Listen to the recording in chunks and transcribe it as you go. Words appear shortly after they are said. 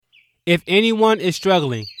If anyone is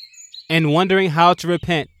struggling and wondering how to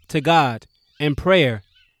repent to God in prayer,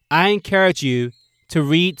 I encourage you to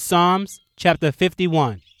read Psalms chapter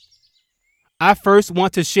 51. I first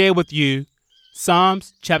want to share with you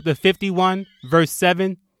Psalms chapter 51, verse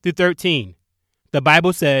 7 through 13. The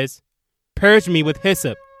Bible says, "Purge me with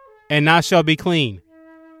hyssop, and I shall be clean.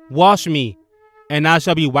 Wash me, and I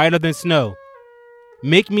shall be whiter than snow.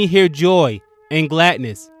 Make me hear joy and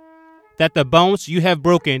gladness, that the bones you have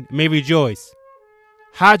broken may rejoice.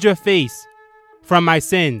 Hide your face from my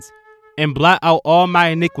sins, and blot out all my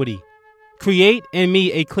iniquity. Create in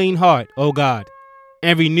me a clean heart, O God,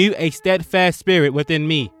 and renew a steadfast spirit within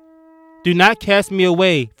me. Do not cast me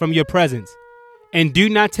away from your presence, and do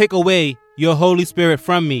not take away your Holy Spirit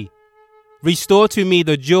from me. Restore to me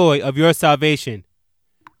the joy of your salvation,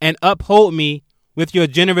 and uphold me with your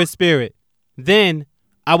generous spirit. Then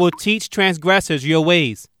I will teach transgressors your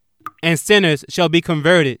ways, and sinners shall be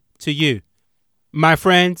converted to you." My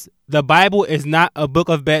friends, the Bible is not a book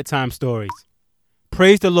of bedtime stories.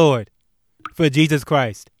 Praise the Lord for Jesus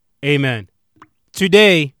Christ. Amen.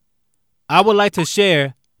 Today, I would like to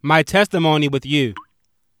share my testimony with you.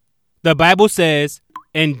 The Bible says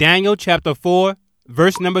in Daniel chapter 4,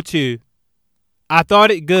 verse number 2, "I thought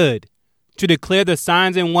it good to declare the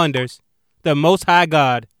signs and wonders the Most High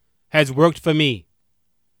God has worked for me."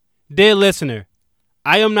 Dear listener,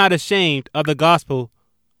 I am not ashamed of the gospel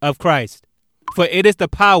of Christ, for it is the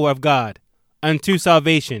power of God unto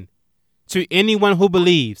salvation to anyone who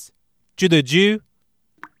believes, to the Jew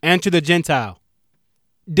and to the Gentile.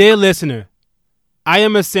 Dear listener, I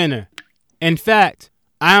am a sinner. In fact,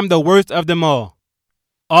 I am the worst of them all.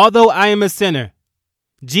 Although I am a sinner,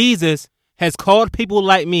 Jesus has called people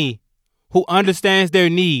like me who understands their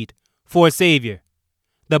need for a Savior.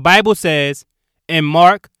 The Bible says in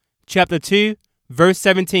Mark chapter 2, verse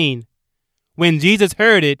 17, "When Jesus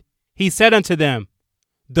heard it, he said unto them,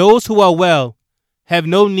 Those who are well have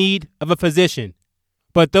no need of a physician,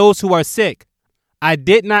 but those who are sick. I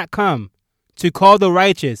did not come to call the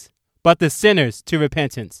righteous, but the sinners to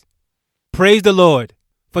repentance." Praise the Lord,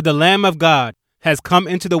 for the Lamb of God has come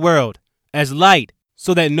into the world as light,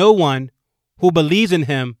 so that no one who believes in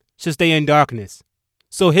him should stay in darkness.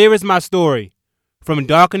 So here is my story, from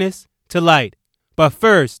darkness to light. But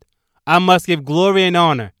first, I must give glory and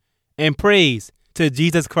honor and praise to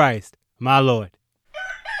Jesus Christ, my Lord.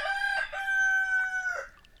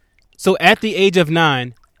 So at the age of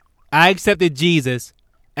 9, I accepted Jesus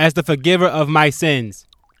as the forgiver of my sins,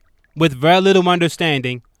 with very little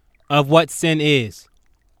understanding of what sin is.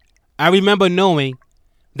 I remember knowing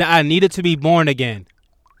that I needed to be born again.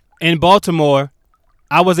 In Baltimore,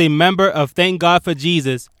 I was a member of Thank God for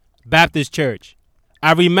Jesus Baptist Church.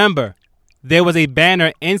 I remember there was a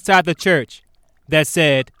banner inside the church that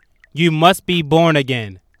said, "You must be born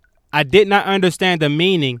again." I did not understand the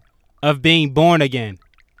meaning of being born again.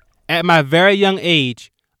 At my very young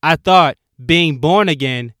age, I thought being born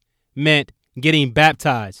again meant getting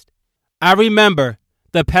baptized. I remember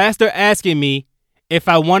the pastor asking me if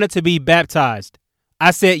I wanted to be baptized. I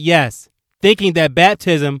said yes, thinking that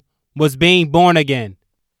baptism was being born again.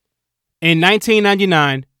 In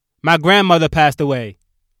 1999, my grandmother passed away.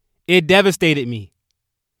 It devastated me.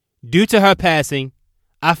 Due to her passing,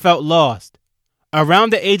 I felt lost.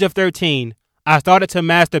 Around the age of 13, I started to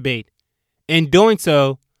masturbate. In doing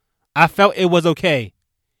so, I felt it was okay.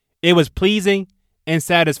 It was pleasing and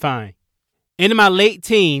satisfying. In my late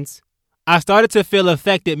teens, I started to feel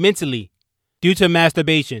affected mentally due to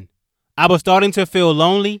masturbation. I was starting to feel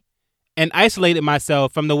lonely and isolated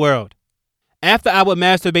myself from the world. After I would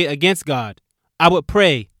masturbate against God, I would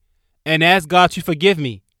pray and ask God to forgive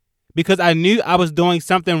me because I knew I was doing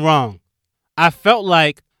something wrong. I felt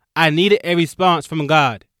like I needed a response from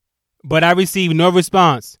God, but I received no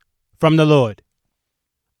response from the Lord.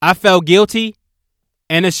 I felt guilty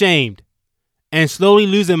and ashamed and slowly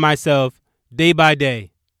losing myself day by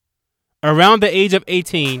day. Around the age of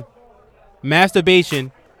 18,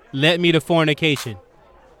 masturbation led me to fornication.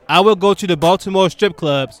 I would go to the Baltimore strip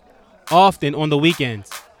clubs often on the weekends.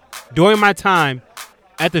 During my time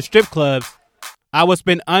at the strip clubs, I would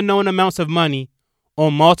spend unknown amounts of money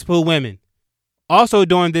on multiple women. Also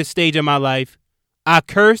during this stage of my life, I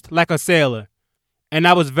cursed like a sailor, and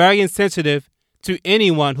I was very insensitive to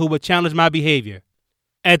anyone who would challenge my behavior.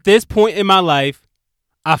 At this point in my life,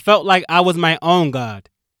 I felt like I was my own God,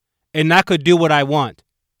 and I could do what I want.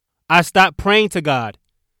 I stopped praying to God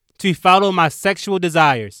to follow my sexual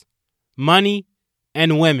desires, money,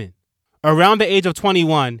 and women. Around the age of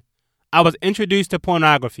 21, I was introduced to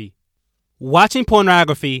pornography. Watching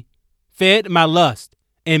pornography fed my lust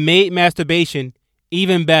and made masturbation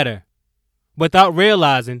even better. Without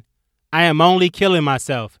realizing, I am only killing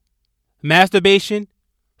myself. Masturbation,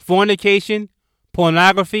 fornication,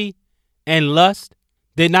 pornography, and lust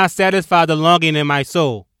did not satisfy the longing in my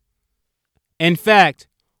soul. In fact,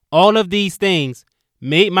 all of these things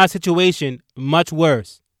made my situation much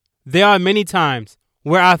worse. There are many times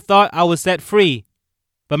where I thought I was set free,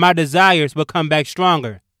 but my desires would come back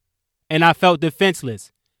stronger, and I felt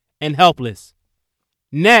defenseless and helpless.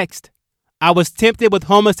 Next, I was tempted with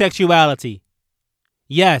homosexuality.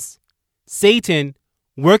 Yes, Satan,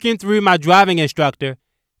 working through my driving instructor,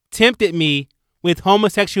 tempted me with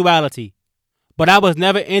homosexuality, but I was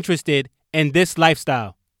never interested in this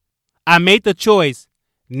lifestyle. I made the choice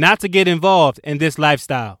not to get involved in this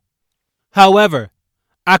lifestyle. However,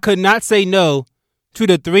 I could not say no to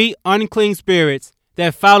the 3 unclean spirits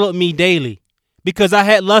that followed me daily because I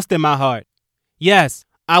had lust in my heart. Yes,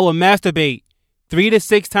 I would masturbate 3 to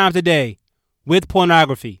 6 times a day with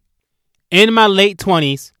pornography. In my late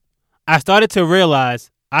 20s, I started to realize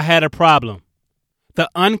I had a problem. The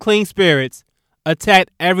unclean spirits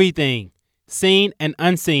attacked everything, seen and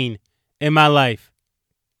unseen, in my life.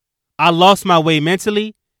 I lost my way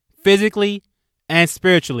mentally, physically, and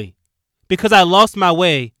spiritually. Because I lost my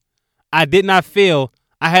way, I did not feel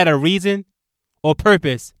I had a reason or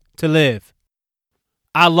purpose to live.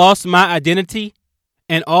 I lost my identity,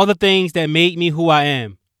 and all the things that made me who I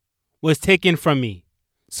am was taken from me,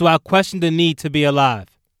 so I questioned the need to be alive.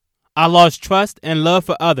 I lost trust and love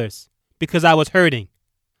for others because I was hurting.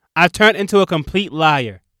 I turned into a complete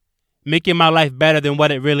liar, making my life better than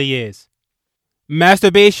what it really is.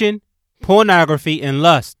 Masturbation, pornography, and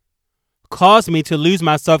lust caused me to lose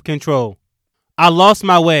my self-control. I lost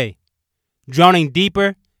my way, drowning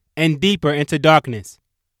deeper and deeper into darkness.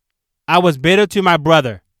 I was bitter to my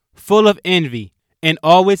brother, full of envy, and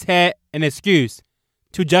always had an excuse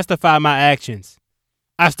to justify my actions.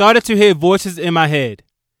 I started to hear voices in my head,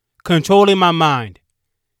 controlling my mind,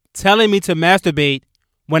 telling me to masturbate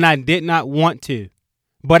when I did not want to,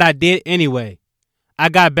 but I did anyway. I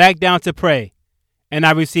got back down to pray, and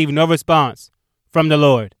I received no response from the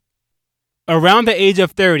Lord. Around the age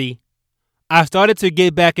of 30, I started to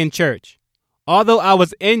get back in church. Although I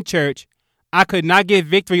was in church, I could not get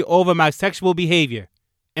victory over my sexual behavior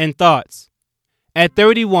and thoughts. At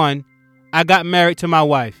 31, I got married to my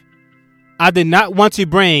wife. I did not want to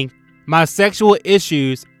bring my sexual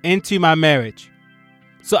issues into my marriage,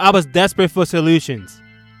 so I was desperate for solutions.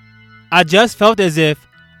 I just felt as if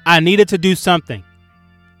I needed to do something,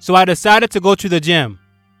 so I decided to go to the gym.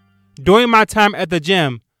 During my time at the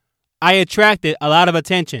gym, I attracted a lot of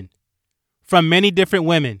attention from many different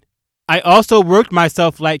women. I also worked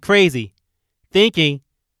myself like crazy, thinking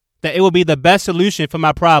that it would be the best solution for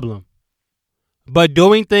my problem. But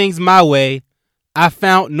doing things my way, I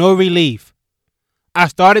found no relief. I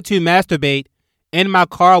started to masturbate in my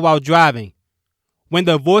car while driving, when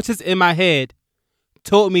the voices in my head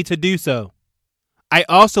told me to do so. I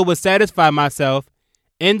also would satisfy myself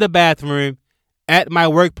in the bathroom at my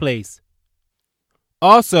workplace.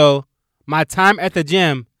 Also, my time at the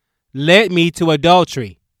gym led me to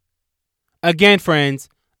adultery. Again, friends,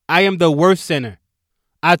 I am the worst sinner.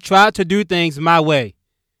 I tried to do things my way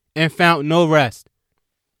and found no rest.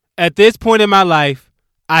 At this point in my life,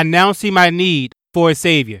 I now see my need for a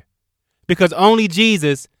Savior, because only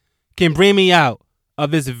Jesus can bring me out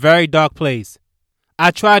of this very dark place.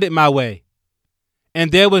 I tried it my way,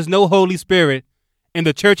 and there was no Holy Spirit in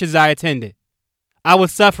the churches I attended. I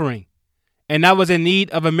was suffering, and I was in need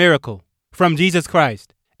of a miracle from Jesus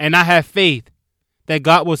Christ, and I have faith that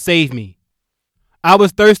God will save me. I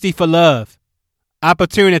was thirsty for love,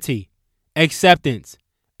 opportunity, acceptance,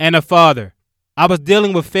 and a father. I was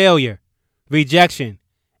dealing with failure, rejection,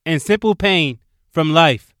 and simple pain from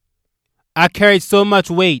life. I carried so much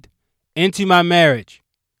weight into my marriage.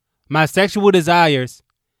 My sexual desires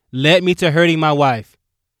led me to hurting my wife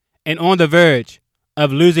and on the verge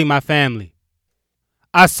of losing my family.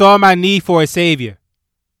 I saw my need for a Savior.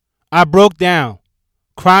 I broke down,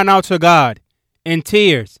 crying out to God in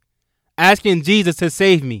tears, asking Jesus to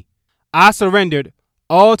save me. I surrendered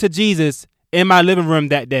all to Jesus in my living room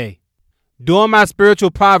that day. During my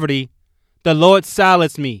spiritual poverty, the Lord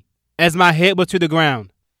silenced me as my head was to the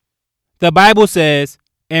ground. The Bible says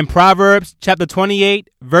in Proverbs chapter 28,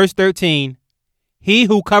 verse 13, "He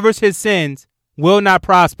who covers his sins will not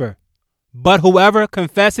prosper, but whoever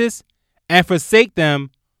confesses and forsake them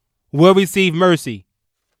will receive mercy."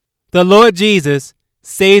 The Lord Jesus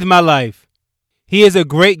saved my life. He is a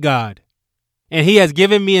great God, and He has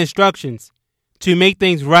given me instructions to make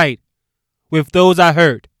things right with those I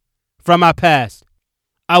hurt from my past.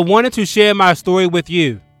 I wanted to share my story with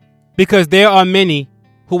you because there are many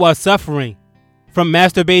who are suffering from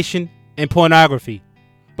masturbation and pornography.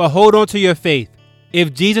 But hold on to your faith.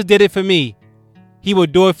 If Jesus did it for me, he will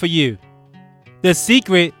do it for you. The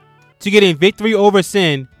secret to getting victory over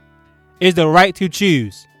sin is the right to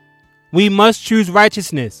choose. We must choose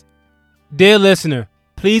righteousness. Dear listener,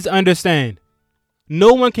 please understand.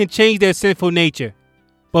 No one can change their sinful nature,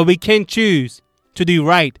 but we can choose to do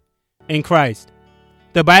right in Christ.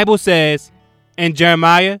 The Bible says in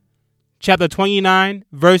Jeremiah chapter 29,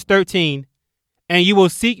 verse 13, "And you will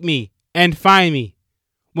seek me and find me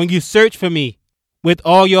when you search for me with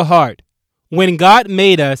all your heart." When God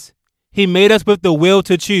made us, he made us with the will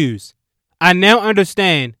to choose. I now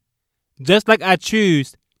understand, just like I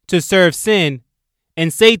choose to serve sin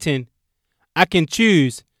and Satan, I can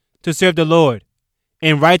choose to serve the Lord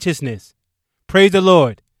in righteousness. Praise the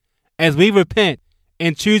Lord. As we repent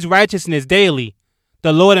and choose righteousness daily,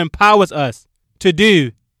 the Lord empowers us to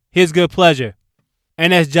do his good pleasure.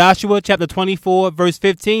 And as Joshua chapter 24 verse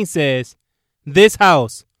 15 says, "This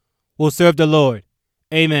house will serve the Lord."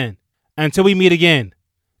 Amen. Until we meet again,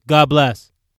 God bless.